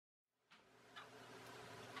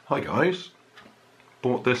Hi guys,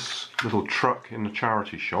 bought this little truck in the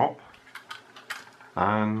charity shop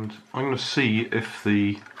and I'm going to see if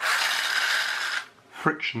the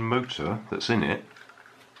friction motor that's in it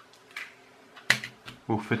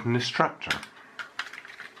will fit in this tractor.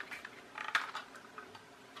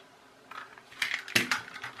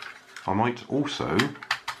 I might also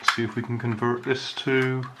see if we can convert this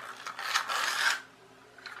to,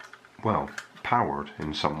 well, powered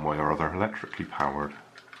in some way or other, electrically powered.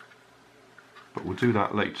 But we'll do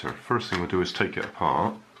that later. First thing we'll do is take it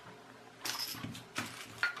apart.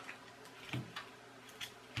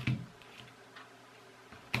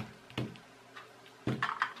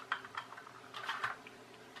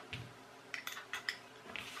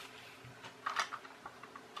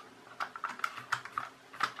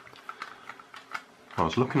 I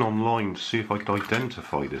was looking online to see if I could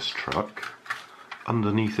identify this truck.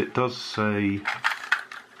 Underneath it does say, I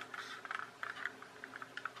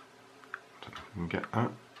don't know if you can get that,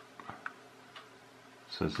 it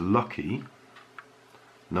says Lucky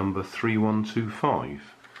number 3125.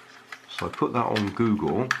 So I put that on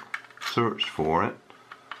Google, searched for it,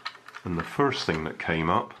 and the first thing that came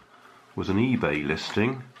up was an eBay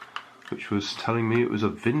listing which was telling me it was a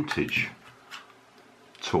vintage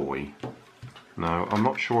toy. Now, I'm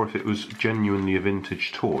not sure if it was genuinely a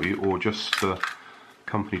vintage toy or just the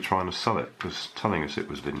company trying to sell it was telling us it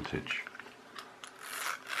was vintage.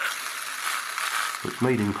 But it's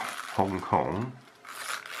made in Hong Kong.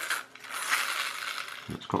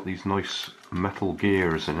 It's got these nice metal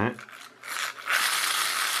gears in it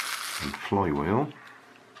and flywheel.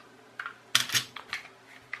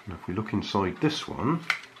 And if we look inside this one,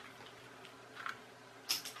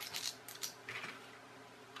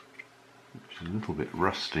 a little bit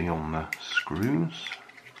rusty on the screws.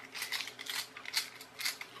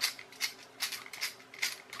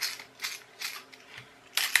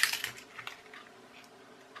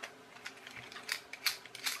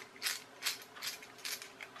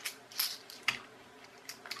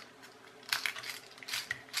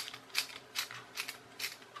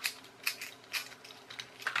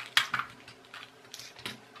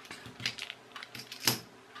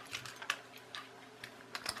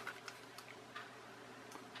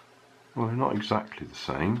 Well, they're not exactly the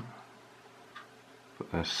same,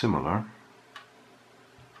 but they're similar.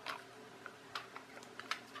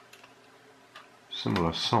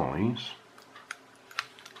 Similar size.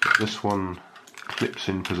 But this one clips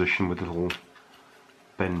in position with little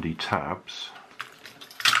bendy tabs,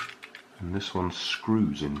 and this one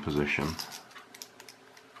screws in position.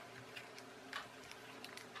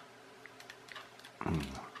 I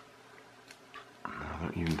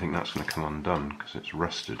don't even think that's going to come undone because it's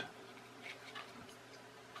rusted.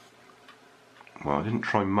 Well, I didn't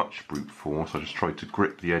try much brute force, I just tried to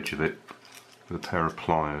grip the edge of it with a pair of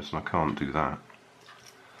pliers, and I can't do that.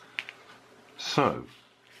 So,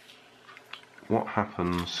 what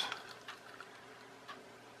happens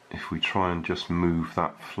if we try and just move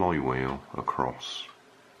that flywheel across?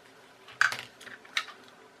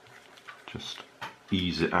 Just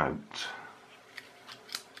ease it out.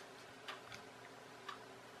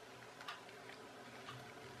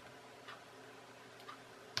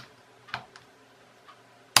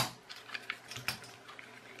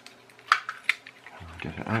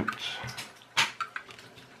 Get it out.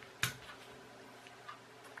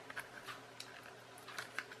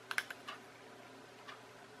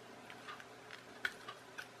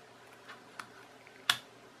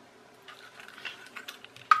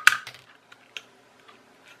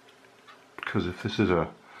 Because if this is a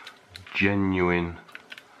genuine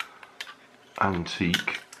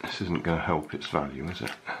antique, this isn't going to help its value, is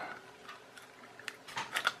it?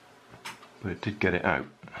 But it did get it out.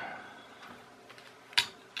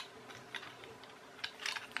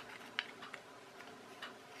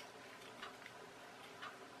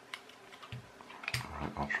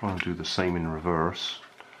 I'll try and do the same in reverse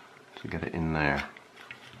to get it in there.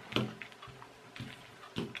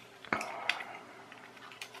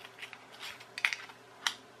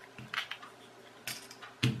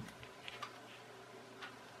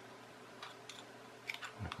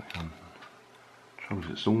 Trouble is,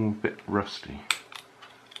 it's all a bit rusty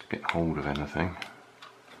to get hold of anything.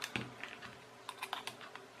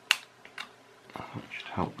 That should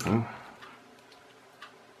help though.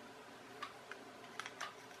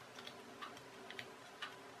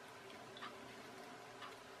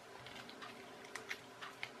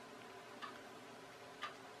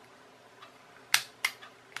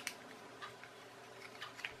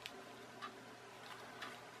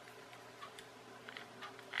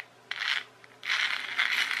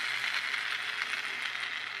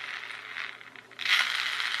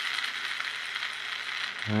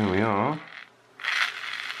 There we are.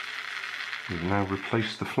 We've now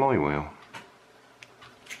replaced the flywheel.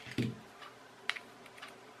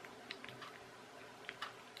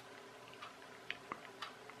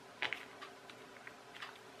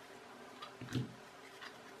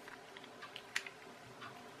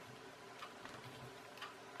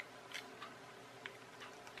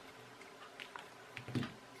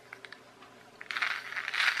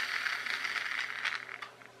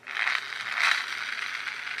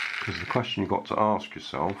 Because the question you've got to ask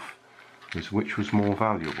yourself is, which was more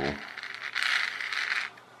valuable?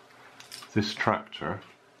 This tractor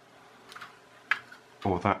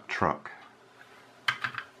or that truck?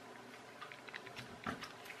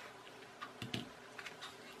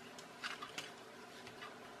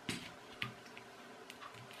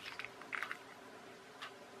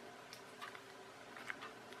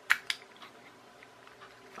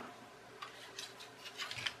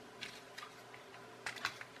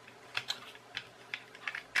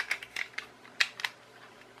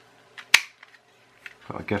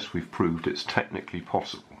 But I guess we've proved it's technically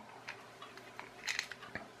possible.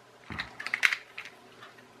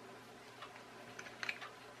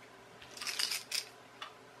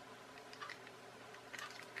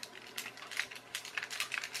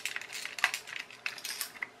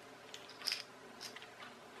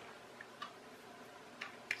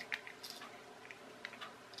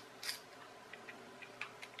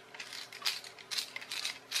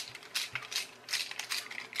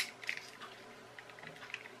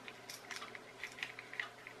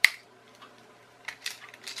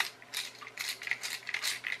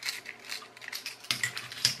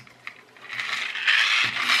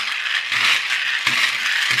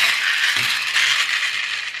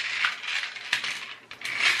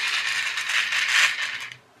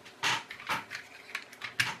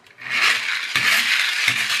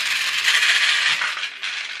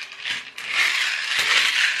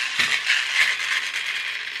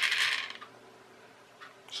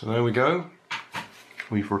 So there we go,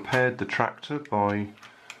 we've repaired the tractor by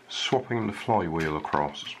swapping the flywheel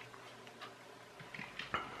across.